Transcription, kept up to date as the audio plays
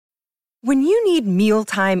When you need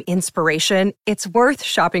mealtime inspiration, it's worth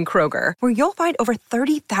shopping Kroger, where you'll find over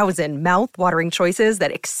 30,000 mouth-watering choices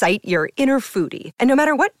that excite your inner foodie. And no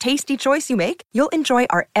matter what tasty choice you make, you'll enjoy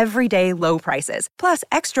our everyday low prices, plus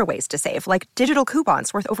extra ways to save, like digital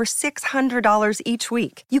coupons worth over $600 each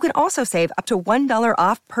week. You can also save up to $1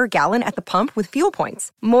 off per gallon at the pump with fuel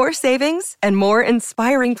points. More savings and more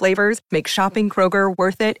inspiring flavors make shopping Kroger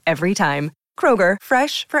worth it every time. Kroger,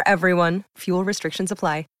 fresh for everyone. Fuel restrictions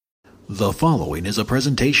apply. The following is a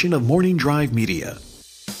presentation of Morning Drive Media.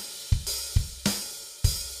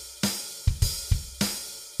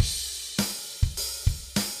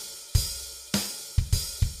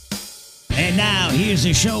 And now, here's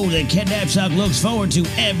a show that Ken Napzok looks forward to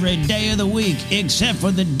every day of the week, except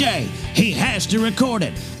for the day he has to record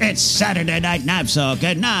it. It's Saturday Night Napzok,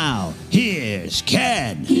 and now, here's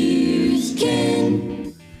Ken. Here's Ken.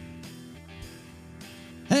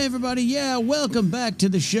 Hey, everybody. Yeah, welcome back to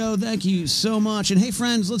the show. Thank you so much. And hey,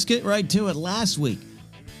 friends, let's get right to it. Last week,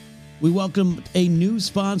 we welcomed a new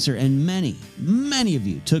sponsor, and many of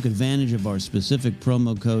you took advantage of our specific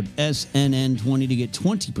promo code SNN20 to get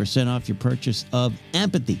 20% off your purchase of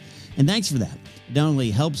Empathy. And thanks for that. It not only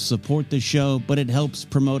helps support the show, but it helps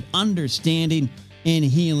promote understanding and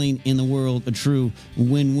healing in the world, a true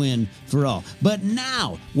win-win for all. But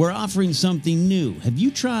now we're offering something new. Have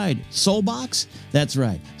you tried Soulbox? That's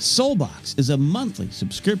right. Soulbox is a monthly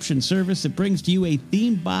subscription service that brings to you a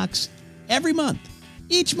theme box every month,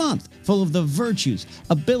 each month, full of the virtues,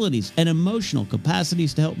 abilities, and emotional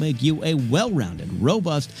capacities to help make you a well-rounded,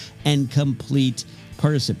 robust, and complete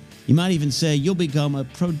person. You might even say you'll become a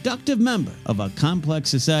productive member of a complex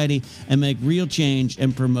society and make real change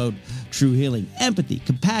and promote true healing. Empathy,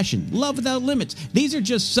 compassion, love without limits. These are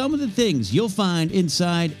just some of the things you'll find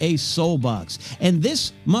inside a soul box. And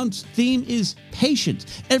this month's theme is patience.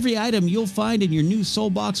 Every item you'll find in your new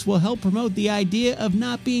soul box will help promote the idea of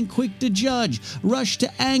not being quick to judge, rush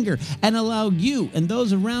to anger, and allow you and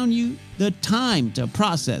those around you the time to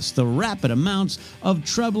process the rapid amounts of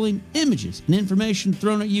troubling images and information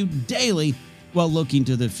thrown at you daily while looking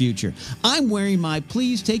to the future. I'm wearing my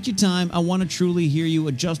Please Take Your Time, I Want to Truly Hear You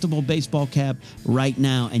adjustable baseball cap right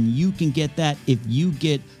now, and you can get that if you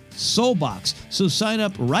get Soulbox. So sign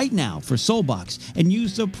up right now for Soulbox and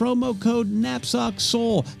use the promo code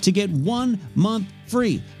NAPZOKSOUL to get 1 month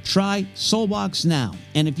free. Try Soulbox now.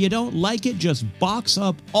 And if you don't like it, just box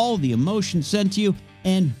up all the emotion sent to you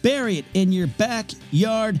and bury it in your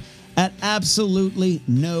backyard at absolutely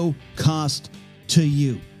no cost to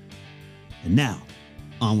you. And now,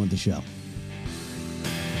 on with the show.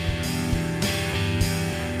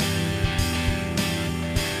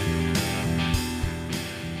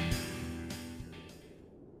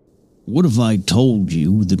 What if I told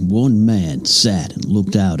you that one man sat and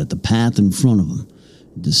looked out at the path in front of him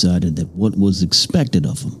and decided that what was expected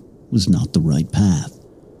of him was not the right path?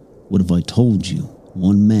 What if I told you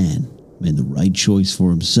one man made the right choice for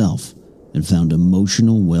himself and found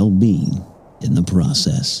emotional well-being in the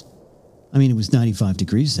process? I mean, it was 95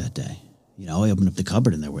 degrees that day. You know, I opened up the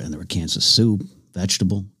cupboard and there were cans of soup,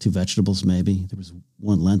 vegetable, 2 vegetables maybe. There was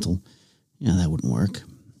 1 lentil. Yeah, that wouldn't work.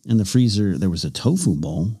 In the freezer, there was a tofu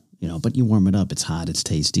bowl, you know, but you warm it up. It's hot. It's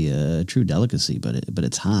tasty. A true delicacy, but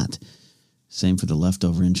it's hot. Same for the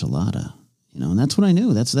leftover enchilada, you know, and that's what I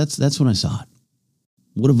knew. That's when I saw it.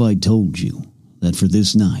 What if I told you that for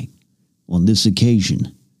this night, on this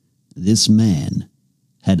occasion, this man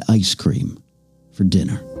had ice cream for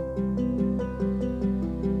dinner?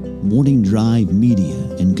 Morning Drive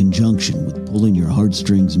Media, in conjunction with Pulling Your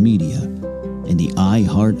Heartstrings Media and the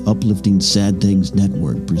iHeart Uplifting Sad Things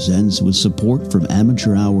Network, presents, with support from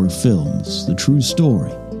Amateur Hour Films, the true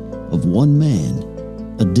story of one man,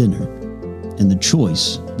 a dinner, and the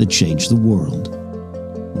choice that changed the world.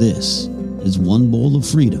 This is One Bowl of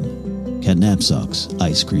Freedom, Ken Napzok's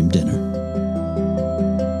Ice Cream Dinner.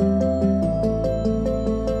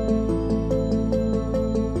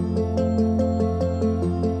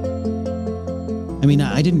 I mean,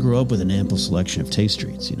 I didn't grow up with an ample selection of taste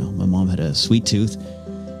treats, you know. My mom had a sweet tooth,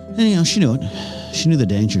 and, you know, she knew it. She knew the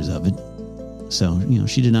dangers of it. So, you know,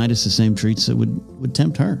 she denied us the same treats that would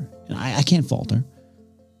tempt her. And I can't fault her.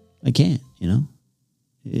 I can't, you know.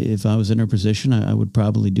 If I was in her position, I would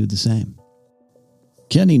probably do the same.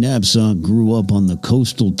 Kenny Napzok grew up on the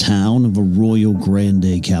coastal town of Arroyo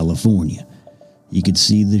Grande, California. You could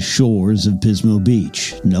see the shores of Pismo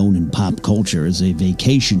Beach, known in pop culture as a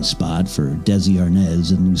vacation spot for Desi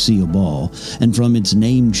Arnaz and Lucille Ball, and from its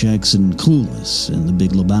name checks in Clueless and The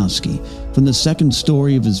Big Lebowski, from the second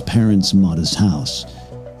story of his parents' modest house.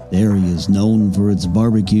 The area is known for its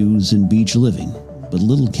barbecues and beach living, but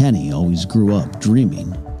little Kenny always grew up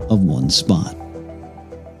dreaming of one spot.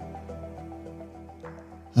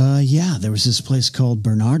 There was this place called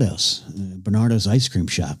Bernardo's ice cream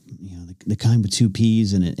shop. You know, the kind with two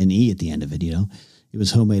P's and an E at the end of it. You know, it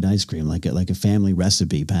was homemade ice cream, like a family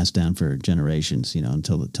recipe passed down for generations. You know,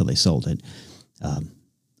 until they sold it.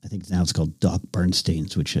 I think now it's called Doc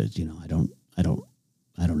Bernstein's, which is, you know, I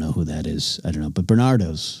don't know who that is. I don't know, but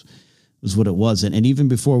Bernardo's was what it was. And even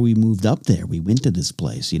before we moved up there, we went to this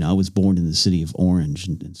place. You know, I was born in the city of Orange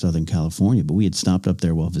in Southern California, but we had stopped up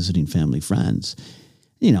there while visiting family friends.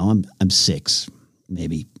 You know, I'm 6,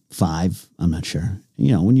 maybe 5. I'm not sure.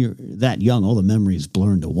 You know, when you're that young, all the memories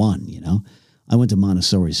blur into one, you know. I went to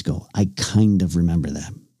Montessori school. I kind of remember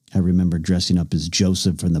that. I remember dressing up as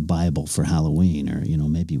Joseph from the Bible for Halloween, or, you know,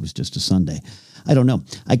 maybe it was just a Sunday. I don't know.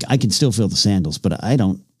 I can still feel the sandals, but I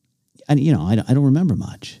don't remember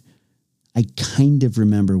much. I kind of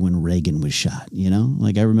remember when Reagan was shot, you know?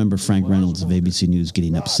 Like, I remember Frank Reynolds of ABC News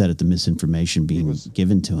getting upset at the misinformation being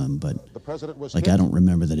given to him, but, like, I don't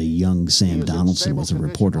remember that a young Sam Donaldson was a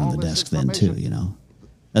reporter on the desk then, too, you know?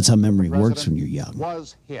 That's how memory works when you're young.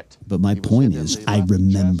 But my point is, I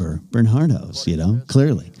remember Bernardo's, you know,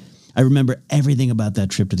 clearly. I remember everything about that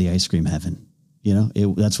trip to the ice cream heaven. You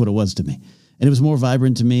know, that's what it was to me. And it was more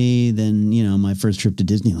vibrant to me than, you know, my first trip to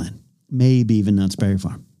Disneyland. Maybe even Knott's Berry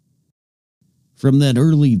Farm. From that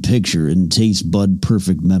early picture and taste bud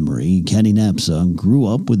perfect memory, Kenny Napsong grew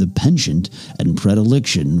up with a penchant and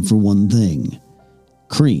predilection for one thing: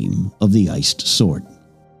 cream of the iced sort.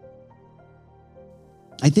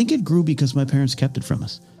 I think it grew because my parents kept it from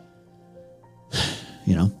us.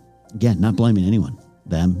 You know, again, not blaming anyone.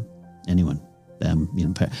 Them, anyone. Them, you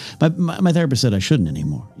know. My therapist said I shouldn't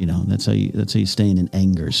anymore. You know, that's how you stay in an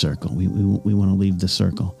anger circle. We want to leave the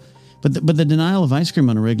circle. But the denial of ice cream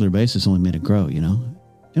on a regular basis only made it grow, you know?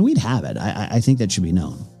 And we'd have it. I think that should be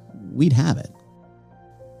known. We'd have it.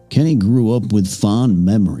 Kenny grew up with fond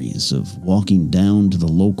memories of walking down to the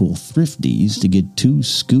local Thrifties to get 2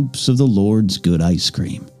 scoops of the Lord's good ice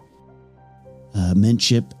cream. Mint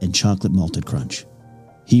chip and chocolate malted crunch.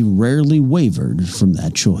 He rarely wavered from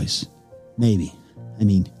that choice. Maybe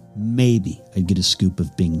I'd get a scoop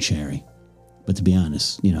of Bing Cherry. But to be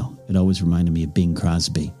honest, you know, it always reminded me of Bing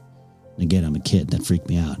Crosby. And again, I'm a kid. That freaked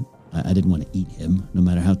me out. I didn't want to eat him, no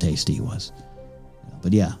matter how tasty he was.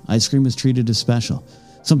 But yeah, ice cream was treated as special.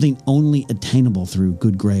 Something only attainable through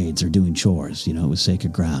good grades or doing chores. You know, it was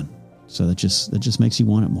sacred ground. So that just makes you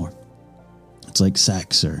want it more. It's like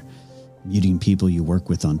sex or muting people you work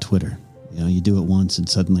with on Twitter. You know, you do it once and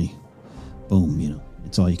suddenly, boom, you know,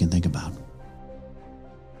 it's all you can think about.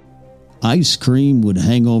 Ice cream would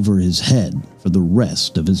hang over his head for the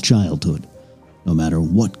rest of his childhood, no matter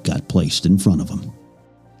what got placed in front of him.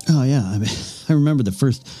 Oh, yeah. I remember the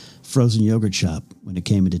first frozen yogurt shop when it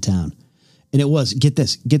came into town. And it was, get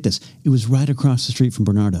this, it was right across the street from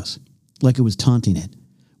Bernardo's, like it was taunting it.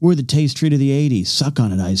 We're the taste treat of the 80s. Suck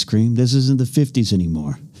on it, ice cream. This isn't the 50s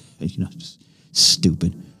anymore. You know, just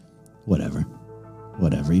stupid. Whatever.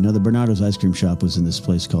 You know, the Bernardo's ice cream shop was in this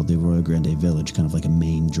place called the Arroyo Grande Village, kind of like a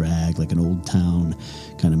main drag, like an old town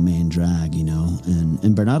kind of main drag, you know.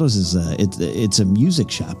 And Bernardo's is it's a music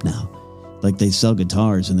shop now. Like, they sell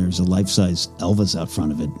guitars and there's a life-size Elvis out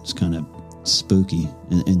front of it. It's kind of spooky.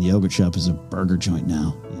 And the yogurt shop is a burger joint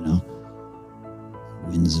now, you know.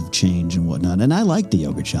 Winds of change and whatnot. And I liked the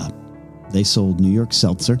yogurt shop. They sold New York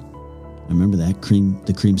Seltzer. I remember that,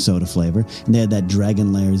 the cream soda flavor. And they had that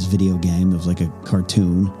Dragon Lairs video game. It was like a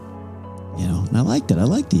cartoon, you know. And I liked it. I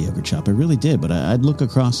liked the yogurt shop. I really did. But I'd look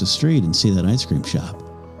across the street and see that ice cream shop.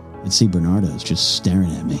 I'd see Bernardo's just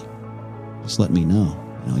staring at me. Just let me know.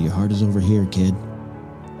 You know, your heart is over here, kid.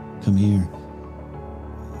 Come here.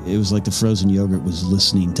 It was like the frozen yogurt was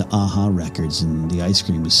listening to Aha records and the ice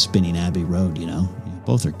cream was spinning Abbey Road, you know.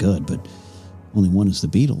 Both are good, but only one is the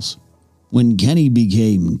Beatles. When Kenny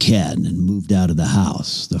became Ken and moved out of the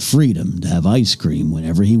house, the freedom to have ice cream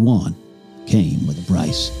whenever he wanted came with a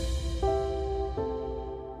price.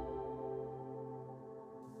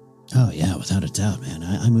 Oh, yeah, without a doubt, man.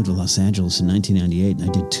 I moved to Los Angeles in 1998, and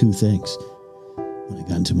I did 2 things. When I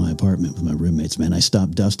got into my apartment with my roommates, man, I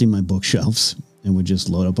stopped dusting my bookshelves and would just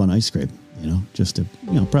load up on ice cream, you know, just to,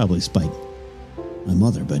 you know, probably spite my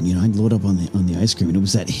mother. But, you know, I'd load up on the ice cream, and it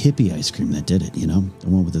was that hippie ice cream that did it, you know, the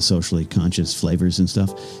one with the socially conscious flavors and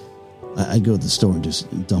stuff. I'd go to the store and just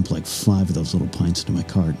dump like 5 of those little pints into my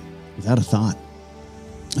cart without a thought.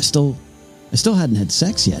 I still hadn't had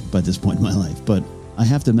sex yet by this point in my life, but I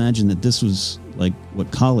have to imagine that this was like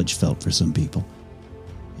what college felt for some people.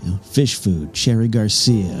 You know, fish food, Cherry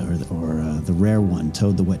Garcia, or the rare one,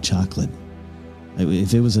 Toad the Wet Chocolate.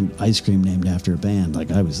 If it was an ice cream named after a band, like,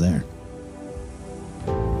 I was there.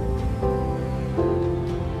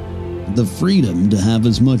 The freedom to have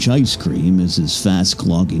as much ice cream as his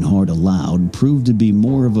fast-clogging heart allowed proved to be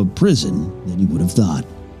more of a prison than he would have thought.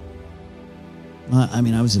 I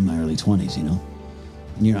mean, I was in my early 20s, you know,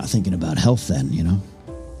 and you're not thinking about health then, you know,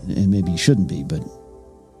 and maybe you shouldn't be, but,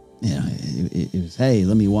 you know, it was, hey,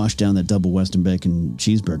 let me wash down that double Western bacon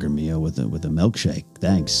cheeseburger meal with a milkshake,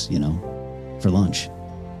 thanks, you know, for lunch.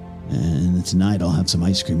 And tonight I'll have some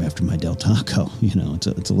ice cream after my Del Taco, you know,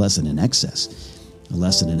 it's a lesson in excess, a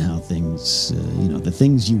lesson in how things, you know, the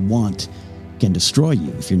things you want can destroy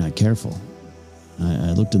you if you're not careful.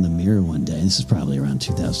 I looked in the mirror one day, this is probably around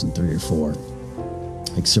 2003 or 4.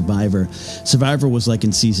 Like Survivor was like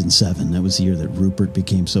in season 7. That was the year that Rupert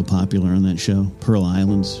became so popular on that show. Pearl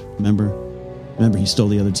Islands, remember he stole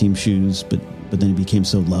the other team's shoes, but then he became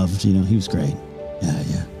so loved. You know, he was great.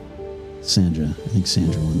 Yeah. Sandra, I think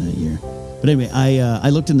Sandra won that year. But anyway, I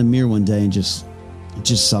looked in the mirror one day and just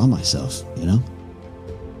saw myself. You know,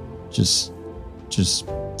 just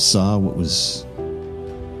saw what was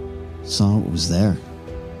there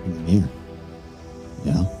in the mirror.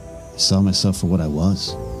 You know. I saw myself for what I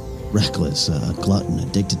was. Reckless, a glutton,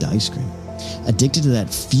 addicted to ice cream. Addicted to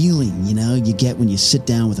that feeling, you know, you get when you sit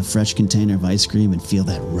down with a fresh container of ice cream and feel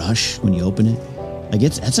that rush when you open it. Like,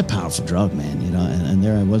 that's a powerful drug, man, you know, and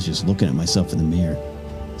there I was just looking at myself in the mirror.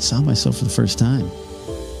 I saw myself for the first time.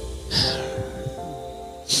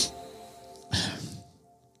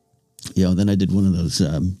 You know, then I did one of those,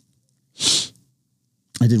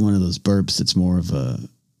 burps that's more of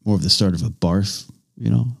the start of a barf, you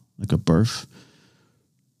know, like a burf.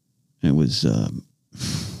 It was,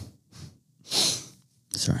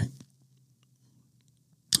 sorry.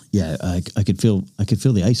 Yeah, I could feel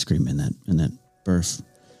the ice cream in that burf.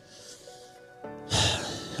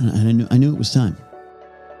 And I knew it was time.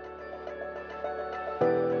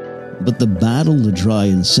 But the battle to try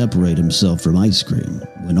and separate himself from ice cream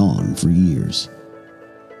went on for years.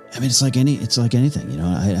 I mean, it's like anything, you know.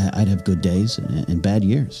 I'd have good days and bad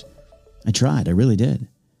years. I tried, I really did.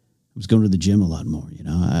 I was going to the gym a lot more, you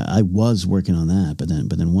know. I was working on that, but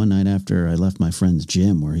then one night after I left my friend's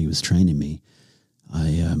gym where he was training me,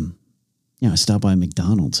 I stopped by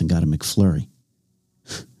McDonald's and got a McFlurry.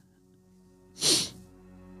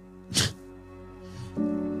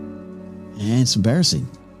 And it's embarrassing.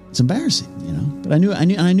 It's embarrassing, you know. But I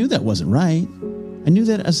knew that wasn't right. I knew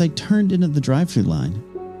that as I turned into the drive-thru line.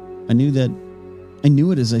 I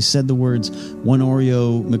knew it as I said the words, "1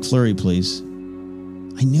 Oreo McFlurry, please."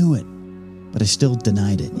 I knew it, but I still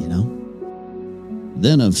denied it, you know.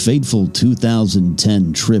 Then a fateful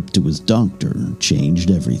 2010 trip to his doctor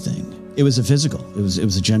changed everything. It was a physical. It was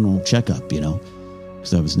a general checkup, you know,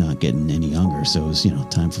 because I was not getting any younger. So it was, you know,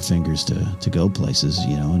 time for fingers to go places,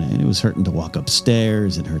 you know, and it was hurting to walk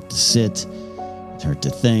upstairs. It hurt to sit. It hurt to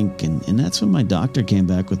think. And that's when my doctor came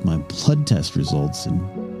back with my blood test results. And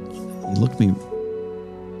he looked me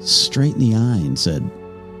straight in the eye and said,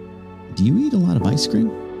 "Do you eat a lot of ice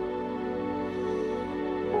cream?"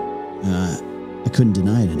 I couldn't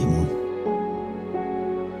deny it anymore.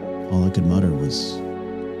 All I could mutter was,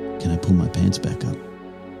 "Can I pull my pants back up?"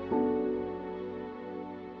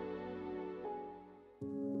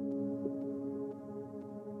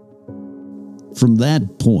 From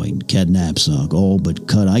that point, Ken Napzok all but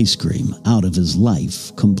cut ice cream out of his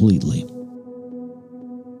life completely.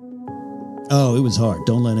 Oh, it was hard.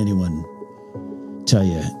 Don't let anyone tell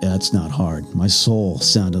you that's not hard. My soul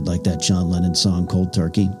sounded like that John Lennon song Cold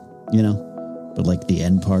Turkey, you know, but like the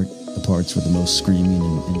end part, the parts with the most screaming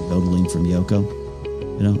and yodeling from Yoko,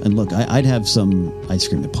 you know. And look, I'd have some ice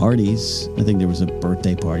cream at parties. I think there was a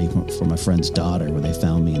birthday party for my friend's daughter where they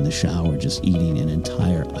found me in the shower just eating an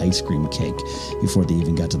entire ice cream cake before they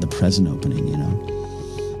even got to the present opening, you know.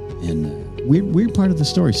 And weird part of the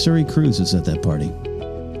story, Suri Cruise was at that party.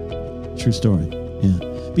 True story, yeah.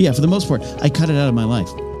 But yeah, for the most part, I cut it out of my life.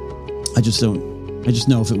 I just don't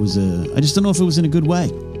know if it was in a good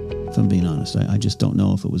way. If I'm being honest, I just don't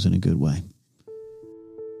know if it was in a good way.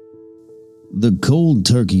 The cold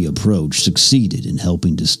turkey approach succeeded in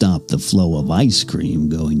helping to stop the flow of ice cream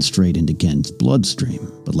going straight into Ken's bloodstream.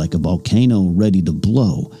 But like a volcano ready to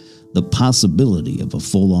blow, the possibility of a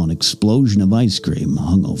full-on explosion of ice cream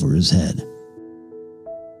hung over his head.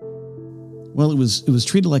 Well, it was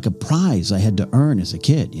treated like a prize I had to earn as a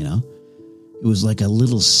kid, you know. It was like a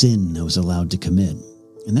little sin I was allowed to commit.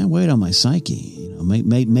 And that weighed on my psyche, you know,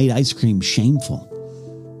 made ice cream shameful.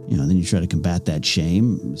 You know, then you try to combat that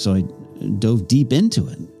shame. So I dove deep into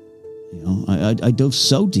it. You know, I dove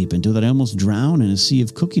so deep into it that I almost drowned in a sea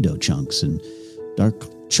of cookie dough chunks and dark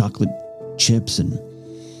chocolate chips and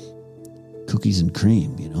cookies and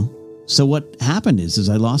cream, you know. So what happened is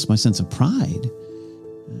I lost my sense of pride.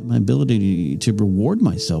 my ability to reward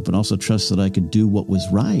myself, but also trust that I could do what was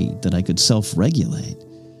right, that I could self-regulate.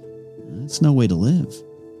 That's no way to live.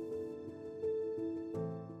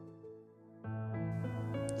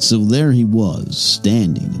 So there he was,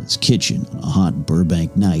 standing in his kitchen on a hot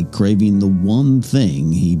Burbank night, craving the one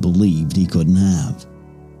thing he believed he couldn't have.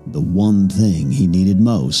 The one thing he needed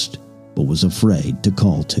most, but was afraid to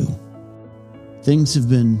call to. Things have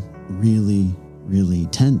been really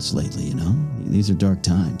tense lately, you know? These are dark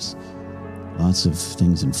times. Lots of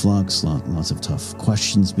things in flux, lots of tough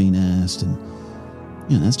questions being asked, and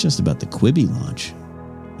that's just about the Quibi launch.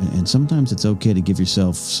 And sometimes it's okay to give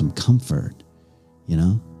yourself some comfort, you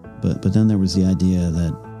know? But then there was the idea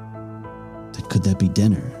that could that be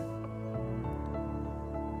dinner?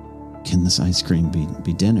 Can this ice cream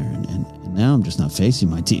be dinner? And now I'm just not facing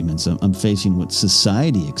my demons. I'm facing what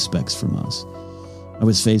society expects from us. I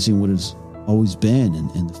was facing what has always been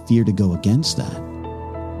and the fear to go against that.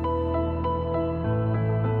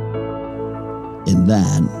 And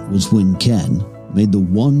that was when Ken made the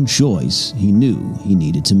one choice he knew he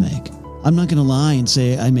needed to make. I'm not going to lie and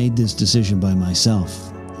say I made this decision by myself.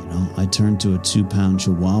 I turned to a 2-pound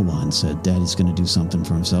chihuahua and said, Daddy's going to do something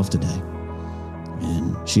for himself today.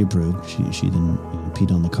 And she approved. She didn't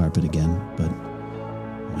peed on the carpet again, but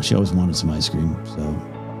she always wanted some ice cream, so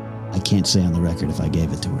I can't say on the record if I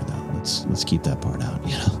gave it to her, though. Let's keep that part out,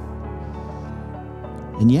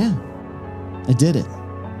 And yeah, I did it.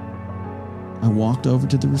 I walked over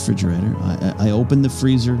to the refrigerator. I opened the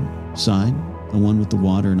freezer side, the one with the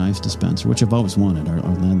water and ice dispenser, which I've always wanted. Our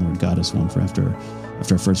landlord got us one for after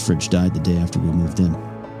our first fridge died the day after we moved in.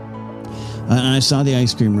 And I saw the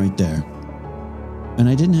ice cream right there. And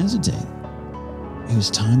I didn't hesitate. It was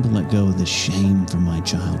time to let go of the shame from my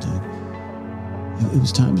childhood. It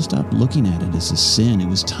was time to stop looking at it as a sin. It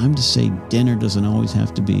was time to say dinner doesn't always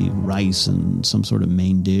have to be rice and some sort of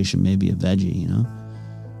main dish and maybe a veggie,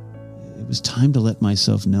 It was time to let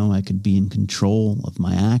myself know I could be in control of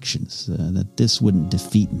my actions, that this wouldn't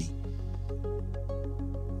defeat me.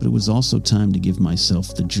 But it was also time to give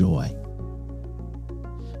myself the joy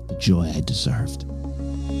I deserved.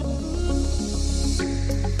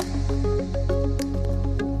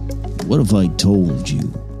 What if I told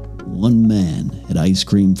you one man had ice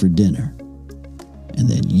cream for dinner, and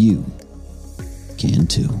that you can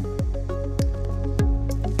too?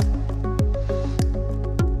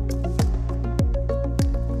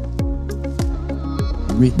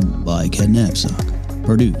 Written by Cat Knapsack,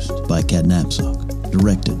 produced by Cat Knapsack,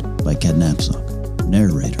 directed by Cat Knapsack,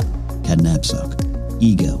 narrator Cat Knapsack,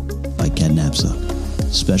 ego by Cat Knapsack.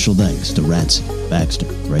 Special thanks to Ratsy, Baxter,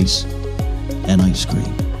 Grace, and Ice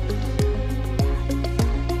Cream.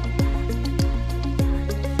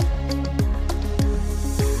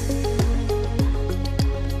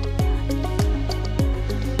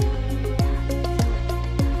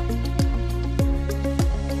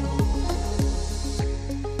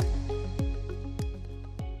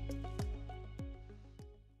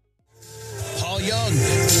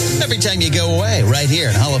 Every time you go away, right here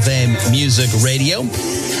at Hall of Fame Music Radio.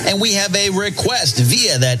 And we have a request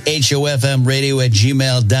via that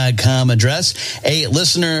hofmradio@gmail.com address. A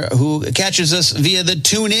listener who catches us via the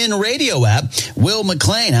TuneIn radio app, Will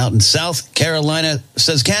McLean out in South Carolina,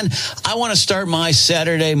 says, Ken, I want to start my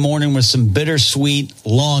Saturday morning with some bittersweet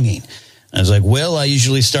longing. I was like, Will, I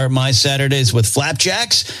usually start my Saturdays with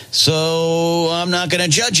flapjacks, so I'm not going to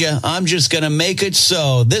judge you. I'm just going to make it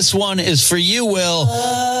so. This one is for you, Will.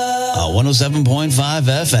 107.5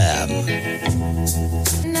 FM.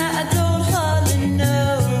 Now I don't hardly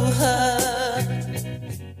know her.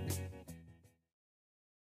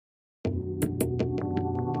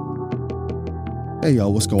 Hey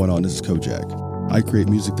y'all, what's going on? This is Kojak. I create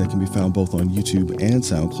music that can be found both on YouTube and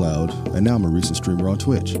SoundCloud, and now I'm a recent streamer on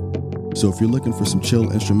Twitch. So if you're looking for some chill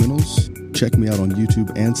instrumentals, check me out on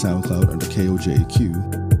YouTube and SoundCloud under KOJAQ.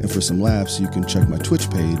 And for some laughs, you can check my Twitch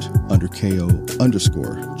page under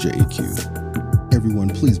KO_JAQ. Everyone,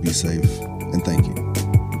 please be safe, and thank you.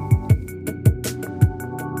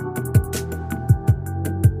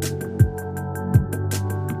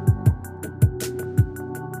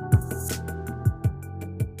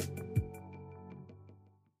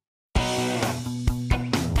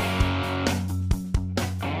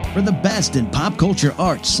 For the best in pop culture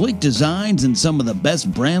art, sleek designs, and some of the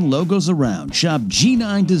best brand logos around, shop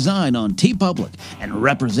G9 Design on TeePublic and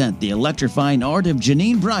represent the electrifying art of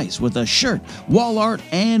Janine Brice with a shirt, wall art,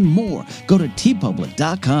 and more. Go to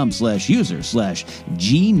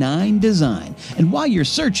teepublic.com/user/G9Design. And while you're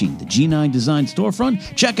searching the G9 Design storefront,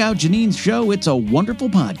 check out Janine's show, It's a Wonderful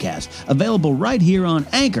Podcast, available right here on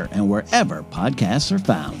Anchor and wherever podcasts are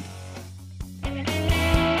found.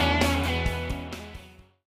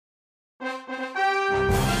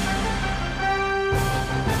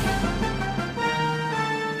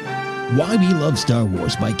 Why We Love Star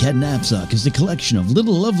Wars by Ken Napzok is a collection of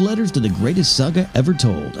little love letters to the greatest saga ever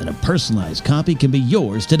told, and a personalized copy can be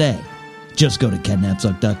yours today. Just go to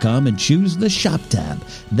kennapzok.com and choose the Shop tab.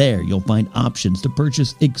 There, you'll find options to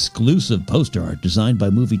purchase exclusive poster art designed by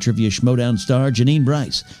movie trivia Schmodown star Janine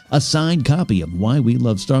Bryce, a signed copy of Why We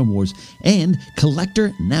Love Star Wars, and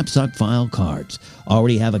collector Napzok file cards.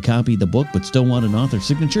 Already have a copy of the book but still want an author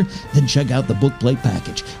signature? Then check out the book plate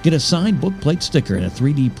package. Get a signed book plate sticker and a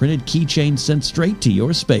 3D printed keychain sent straight to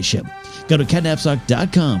your spaceship. Go to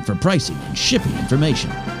kennapzok.com for pricing and shipping information.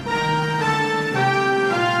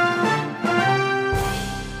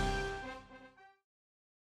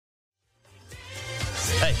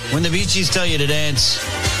 When the Bee Gees tell you to dance,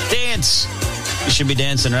 dance. You should be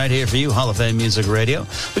dancing right here for you, Hall of Fame Music Radio.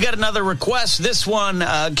 We got another request. This one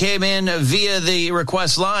came in via the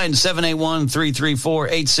request line,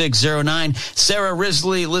 781-334-8609. Sarah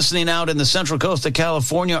Risley, listening out in the Central Coast of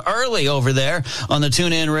California, early over there on the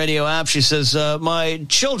TuneIn Radio app. She says, my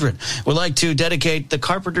children would like to dedicate the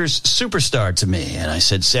Carpenters Superstar to me. And I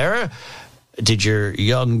said, Sarah, did your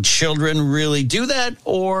young children really do that,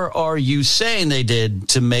 or are you saying they did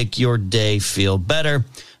to make your day feel better?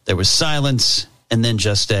 There was silence, and then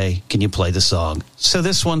just a, can you play the song? So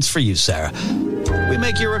this one's for you, Sarah. We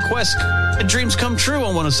make your request and dreams come true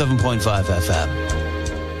on 107.5 FM.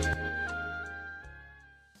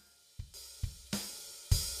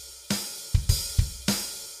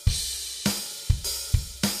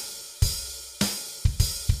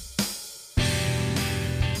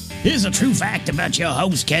 Here's a true fact about your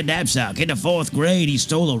host, Ken Napzok. In the 4th grade, he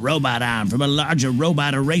stole a robot arm from a larger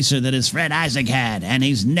robot eraser that his friend Isaac had, and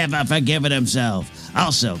he's never forgiven himself.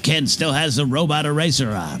 Also, Ken still has the robot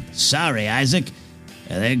eraser arm. Sorry, Isaac.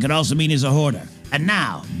 That could also mean he's a hoarder. And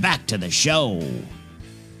now, back to the show.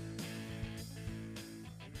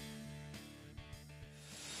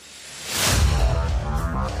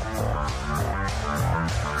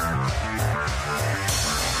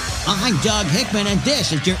 I'm Doug Hickman, and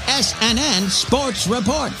this is your SNN Sports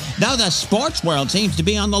Report. Now, the sports world seems to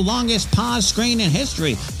be on the longest pause screen in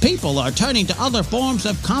history. People are turning to other forms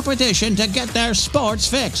of competition to get their sports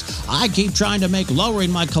fix. I keep trying to make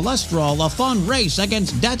lowering my cholesterol a fun race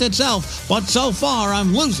against death itself, but so far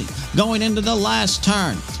I'm losing going into the last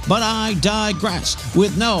turn. But I digress.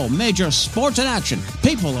 With no major sports in action,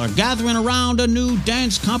 people are gathering around a new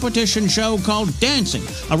dance competition show called Dancing,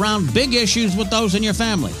 around big issues with those in your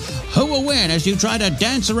family. Who will win as you try to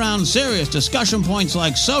dance around serious discussion points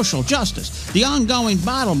like social justice, the ongoing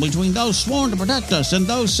battle between those sworn to protect us and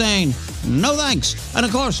those saying, no thanks, and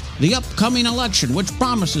of course, the upcoming election, which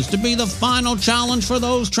promises to be the final challenge for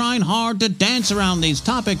those trying hard to dance around these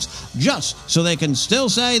topics just so they can still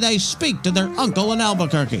say they speak to their uncle in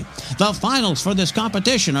Albuquerque. The finals for this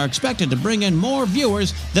competition are expected to bring in more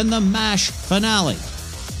viewers than the MASH finale.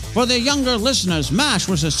 For the younger listeners, MASH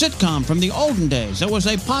was a sitcom from the olden days. It was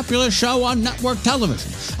a popular show on network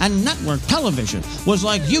television. And network television was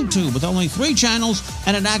like YouTube with only 3 channels,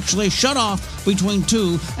 and it actually shut off between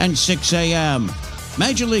 2 and 6 a.m.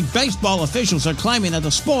 Major League Baseball officials are claiming that the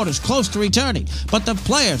sport is close to returning, but the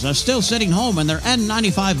players are still sitting home in their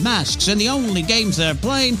N95 masks, and the only games they're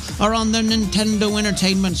playing are on their Nintendo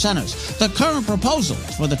Entertainment Centers. The current proposal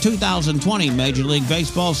is for the 2020 Major League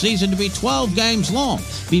Baseball season to be 12 games long,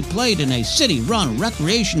 be played in a city-run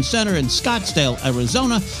recreation center in Scottsdale,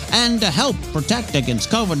 Arizona, and to help protect against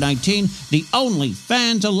COVID-19, the only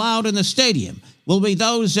fans allowed in the stadium will be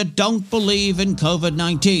those that don't believe in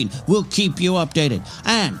COVID-19. We'll keep you updated.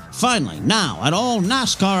 And finally, now at all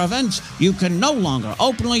NASCAR events, you can no longer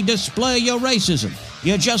openly display your racism.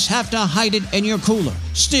 You just have to hide it in your cooler.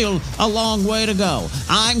 Still a long way to go.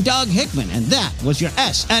 I'm Doug Hickman, and that was your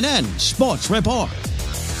SNN Sports Report.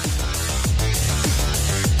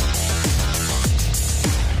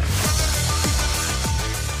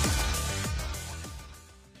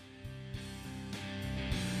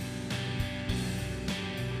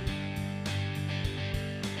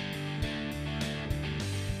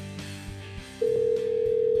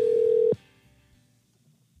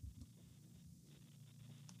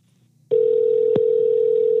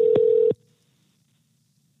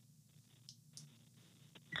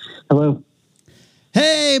 Hello.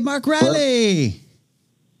 Hey, Mark Riley.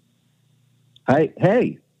 Hi.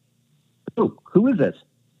 Hey. Who is this?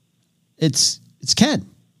 It's Ken.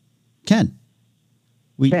 Ken.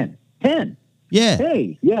 Ken. Yeah.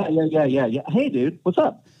 Hey. Yeah. Hey, dude. What's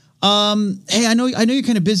up? Hey, I know you're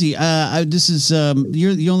kind of busy. This is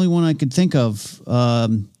you're the only one I could think of.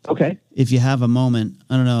 Okay. If you have a moment,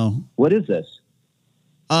 I don't know. What is this?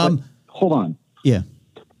 Hold on. Yeah.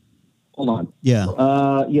 Hold on. Yeah. Hold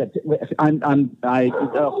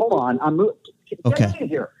on. Okay. Get in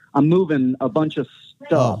here. I'm moving a bunch of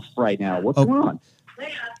stuff right now. What's going on?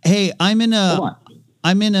 Hey, I'm in Hold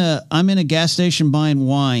a on. gas station buying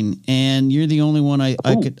wine, and you're the only one I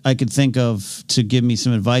could think of to give me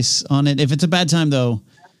some advice on it. If it's a bad time, though.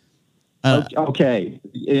 Okay.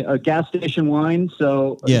 A gas station wine.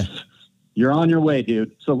 So yeah, you're on your way,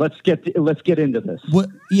 dude. So let's get into this. What?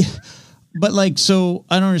 Yeah. But like, so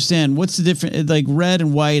I don't understand. What's the difference? Like red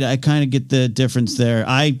and white, I kind of get the difference there.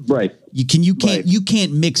 Right. You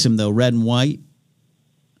can't mix them though, red and white.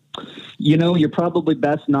 You're probably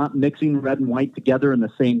best not mixing red and white together in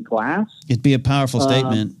the same glass. It'd be a powerful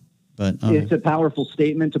statement, but it's a powerful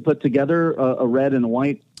statement to put together a red and a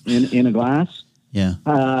white in a glass. Yeah.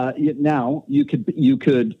 Now you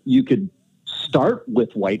could start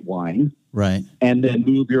with white wine, right, and then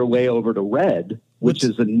move your way over to red, which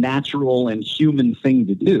is a natural and human thing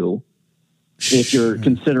to do if you're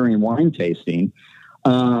considering wine tasting.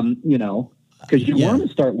 Because you want to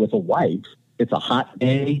start with a white. It's a hot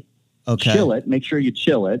day. Okay. Chill it. Make sure you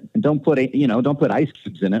chill it, and don't put ice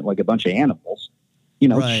cubes in it like a bunch of animals.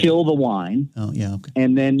 Right. Chill the wine. Oh yeah. Okay.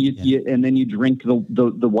 And then you drink the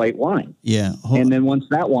white wine. Yeah. And then once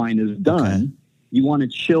that wine is done, you want to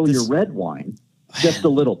chill your red wine just a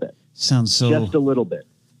little bit. Sounds so. Just a little bit.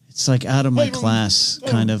 It's like out of my class,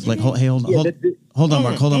 kind of like. Hold on,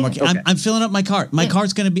 Mark. Okay. I'm filling up my car. My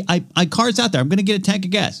car's gonna be. My car's out there. I'm gonna get a tank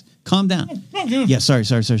of gas. Calm down. Yeah. Sorry.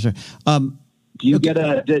 Do you get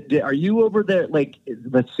are you over there? Like,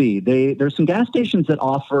 let's see. There's some gas stations that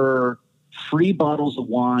offer free bottles of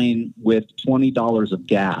wine with $20 of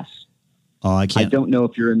gas. Oh, I can't. I don't know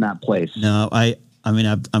if you're in that place. No, I'm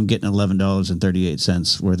getting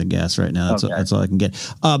 $11.38 worth of gas right now. That's all I can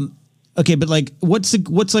get. Okay, but like, what's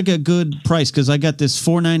like a good price? Because I got this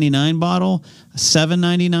 $4.99 bottle, a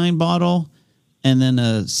 $7.99 bottle, and then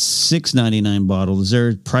a $6.99 bottle.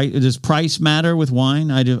 Does price matter with wine?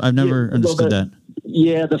 I've never understood that.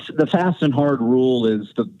 Yeah, the fast and hard rule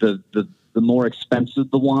is the more expensive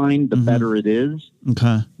the wine, the better it is.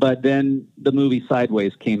 Okay. But then the movie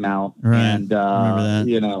Sideways came out, and remember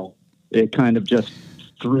that. It kind of just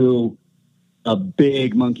threw a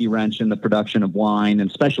big monkey wrench in the production of wine, and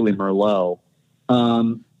especially Merlot.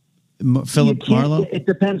 Philip Marlowe? It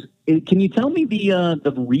depends. Can you tell me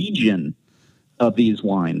the region of these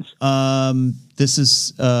wines? This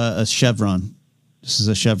is a Chevron. This is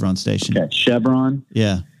a Chevron station. Okay, Chevron.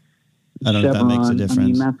 Yeah. I don't know if that makes a difference. I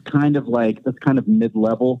mean, that's kind of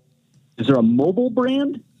mid-level. Is there a mobile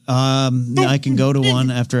brand? I can go to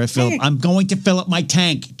one after I fill up. I'm going to fill up my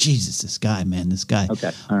tank. Jesus, this guy.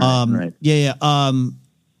 Okay. All right. All right. Yeah.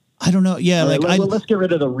 I don't know. Yeah. Let's get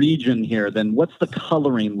rid of the region here. Then what's the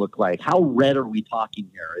coloring look like? How red are we talking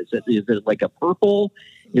here? Is it like a purple?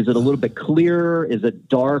 Is it a little bit clearer? Is it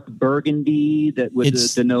dark burgundy that would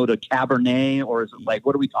denote a Cabernet? Or is it like,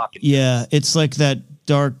 what are we talking? Yeah. It's like that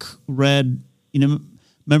dark red,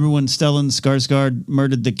 remember when Stellan Skarsgård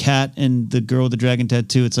murdered the cat and the girl with the dragon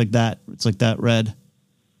tattoo? It's like that. It's like that red.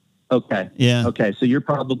 Okay. Yeah. Okay. So you're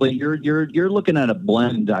probably you're looking at a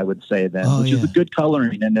blend, I would say then, which is a good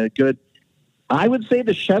coloring and a good. I would say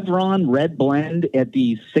the Chevron red blend at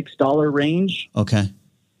the $6 range. Okay.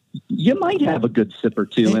 You might have a good sip or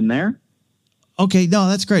two in there. Okay. No,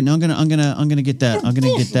 that's great. No, I'm gonna get that. I'm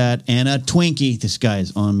gonna get that and a Twinkie. This guy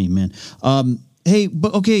is on me, man. Hey,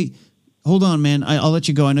 but okay. Hold on, man. I'll let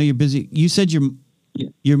you go. I know you're busy. You said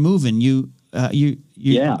you're moving. Are you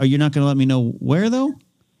not going to let me know where though?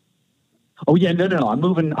 Oh yeah, no. I'm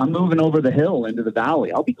moving over the hill into the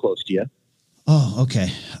valley. I'll be close to you. Oh, okay.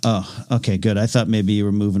 Oh, okay. Good. I thought maybe you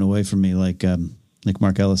were moving away from me, like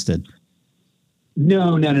Mark Ellis did.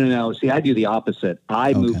 No. See, I do the opposite.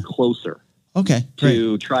 I move closer. Okay. Great.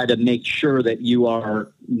 To try to make sure that you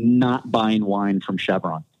are not buying wine from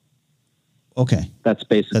Chevron. Okay. That's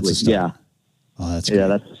basically, yeah. Oh, that's great. Yeah,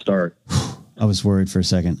 that's the start. I was worried for a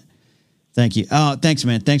second. Thank you. Oh, thanks,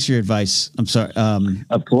 man. Thanks for your advice. I'm sorry.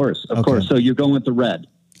 Of course. So you're going with the red.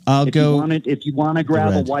 If you want to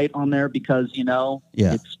grab a white on there because,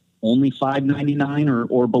 it's only $5.99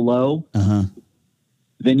 or below,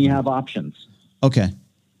 then you have options. Okay.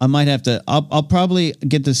 I might have to, I'll probably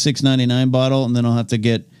get the $6.99 bottle and then I'll have to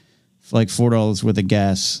get like $4 worth of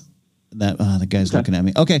gas. That the guy's looking at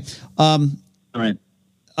me. Okay. All right.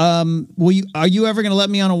 Are you ever going to let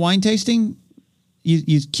me on a wine tasting?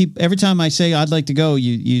 You keep every time I say I'd like to go,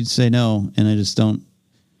 you say no, and I just don't.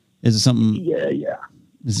 Is it something? Yeah.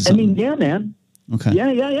 Yeah, man. Okay.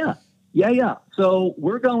 Yeah. So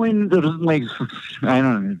we're going to like I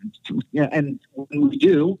don't know. Yeah, and when we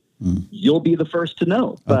do, you'll be the first to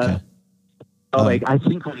know. But okay. I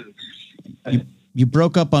think You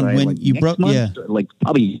broke up on right? when like you broke. Yeah, like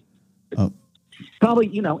probably. Oh.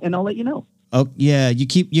 Probably, and I'll let you know. Oh yeah, you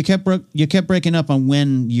kept breaking up on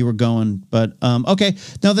when you were going, but okay,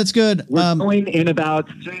 no, that's good. We're going in about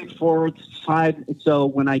 3, 4, 5. So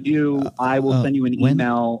when I do, I will send you an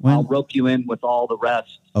email. When? I'll rope you in with all the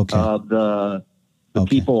rest Okay. of the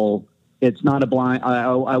people. It's not a blind.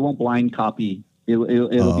 I won't blind copy. It'll be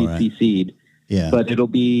right. CC'd. Yeah, but it'll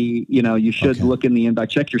be. You should look in the inbox.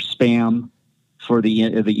 Check your spam for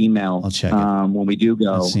the email. I'll check it when we do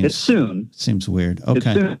go. It's soon. Seems weird.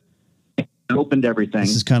 Okay. It's soon. Opened everything.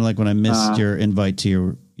 This is kind of like when I missed your invite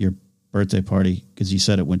to your birthday party because you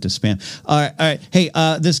said it went to spam. All right. Hey,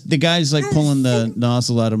 the guy's like pulling the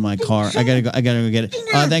nozzle out of my car. I gotta go get it.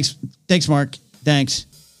 Thanks, Mark. Thanks.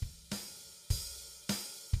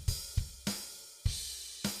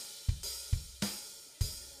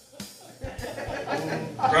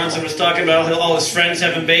 Bronson was talking about all his friends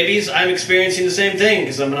having babies. I'm experiencing the same thing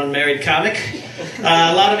because I'm an unmarried comic.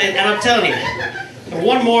 A lot of it, and I'm telling you.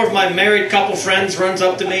 One more of my married couple friends runs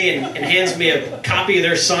up to me and hands me a copy of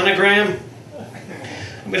their sonogram.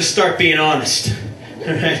 I'm going to start being honest. All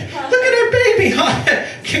right. Look at our baby. Huh?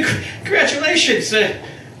 Congratulations.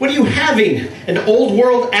 What are you having? An old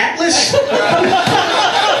world atlas?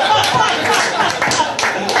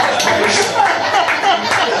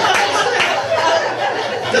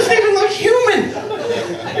 Doesn't even look human.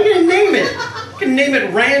 I'm going to name it. I'm going to name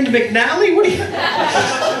it Rand McNally? What are you...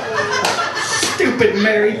 Stupid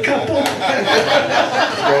married couple. Throw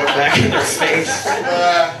it back in their face.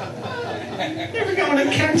 Never going to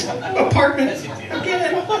Kent's apartment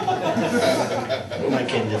again. Oh, my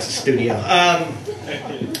kid, it's a studio.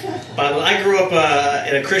 But I grew up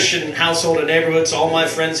in a Christian household and neighborhood, so all my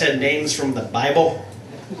friends had names from the Bible.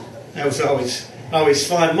 That was always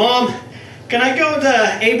fun. Mom, can I go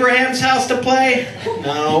to Abraham's house to play?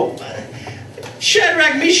 No.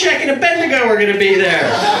 Shadrach, Meshach, and Abednego are going to be there.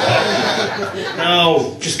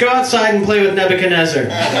 No, just go outside and play with Nebuchadnezzar.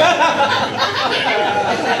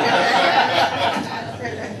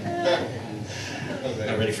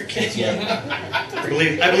 Not ready for kids yet. I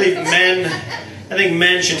think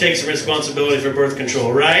men should take some responsibility for birth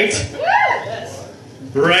control, right?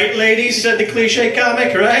 Right, ladies, said the cliche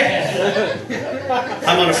comic, right?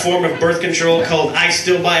 I'm on a form of birth control called I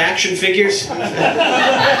Still Buy Action Figures.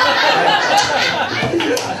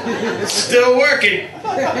 It's still working.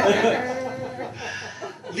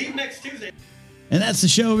 Leave next Tuesday. And that's the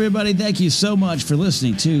show, everybody. Thank you so much for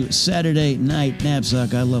listening to Saturday Night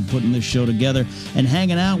Knapsack. I love putting this show together and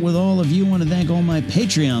hanging out with all of you. I want to thank all my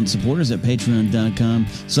Patreon supporters at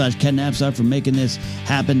patreon.com/Ken Knapsack for making this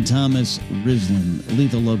happen. Thomas Rislin,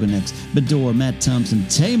 Lethal Logan X, Bedore, Matt Thompson,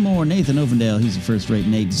 Taymor, Nathan Ovendale, he's a first-rate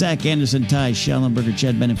Nate, Zach Anderson, Ty Schallenberger,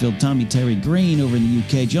 Chad Benefield, Tommy Terry Green over in the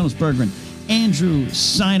UK, Jonas Bergman, Andrew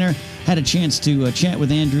Seiner. Had a chance to chat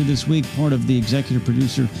with Andrew this week, part of the executive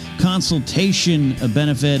producer consultation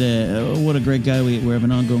benefit. What a great guy. We're having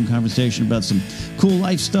an ongoing conversation about some cool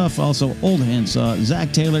life stuff. Also, Old Handsaw,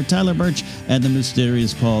 Zach Taylor, Tyler Birch, and the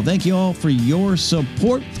mysterious Paul. Thank you all for your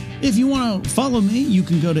support. If you want to follow me, you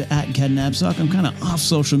can go to @KenNapsock. I'm kind of off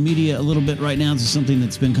social media a little bit right now. This is something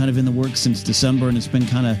that's been kind of in the works since December, and it's been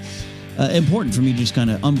kind of important for me to just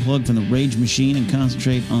kind of unplug from the rage machine and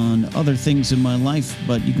concentrate on other things in my life.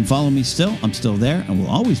 But you can follow me still. I'm still there and will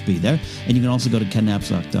always be there. And you can also go to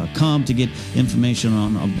KenNapsock.com to get information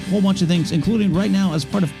on a whole bunch of things, including right now as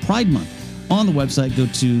part of Pride Month. On the website, go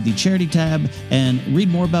to the charity tab and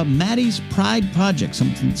read more about Maddie's Pride Project,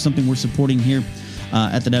 something we're supporting here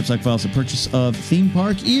at the Knapsack Files. The purchase of theme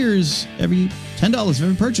park ears, every $10 of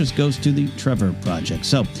every purchase goes to the Trevor Project.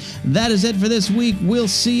 So that is it for this week. We'll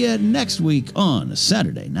see you next week on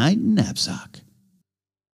Saturday Night Knapsack.